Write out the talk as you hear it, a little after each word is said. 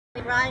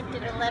arrived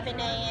at 11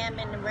 a.m.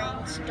 in a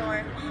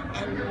rainstorm,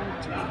 and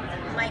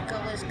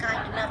Michael was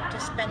kind enough to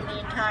spend the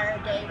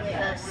entire day with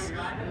us.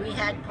 We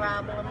had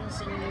problems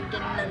and we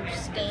didn't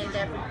understand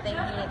everything.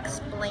 He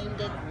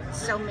explained it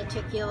so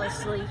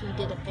meticulously. He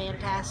did a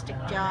fantastic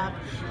job.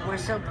 We're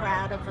so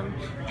proud of him,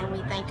 and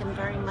we thank him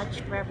very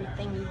much for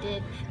everything he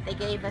did. They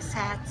gave us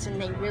hats,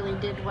 and they really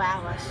did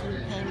wow us. We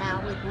came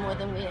out with more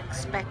than we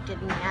expected,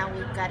 and now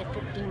we've got a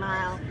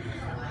 50-mile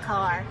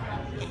car,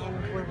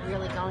 and we're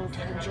really going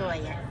to enjoy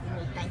it.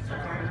 We thank you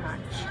very much.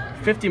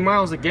 50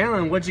 miles a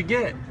gallon, what'd you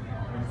get?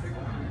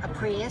 A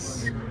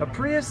Prius. A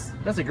Prius?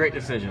 That's a great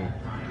decision.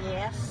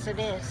 Yes, it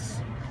is.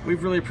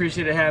 We've really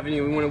appreciated having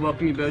you. We want to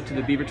welcome you both to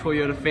the Beaver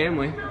Toyota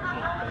family.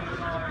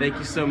 Thank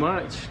you so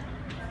much.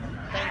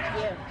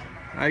 Thank you.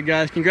 All right,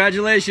 guys,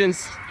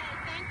 congratulations.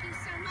 Thank you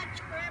so much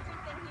for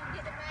everything. You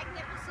did a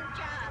magnificent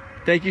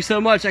job. Thank you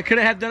so much. I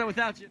couldn't have done it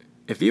without you.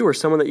 If you or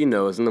someone that you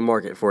know is in the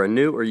market for a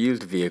new or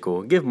used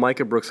vehicle, give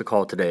Micah Brooks a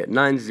call today at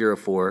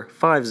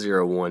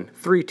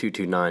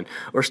 904-501-3229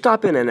 or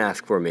stop in and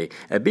ask for me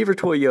at Beaver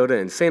Toyota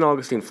in St.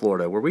 Augustine,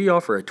 Florida, where we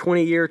offer a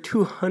 20-year,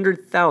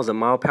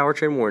 200,000-mile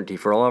powertrain warranty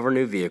for all of our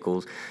new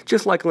vehicles.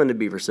 Just like Linda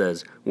Beaver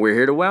says, we're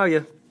here to wow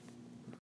you.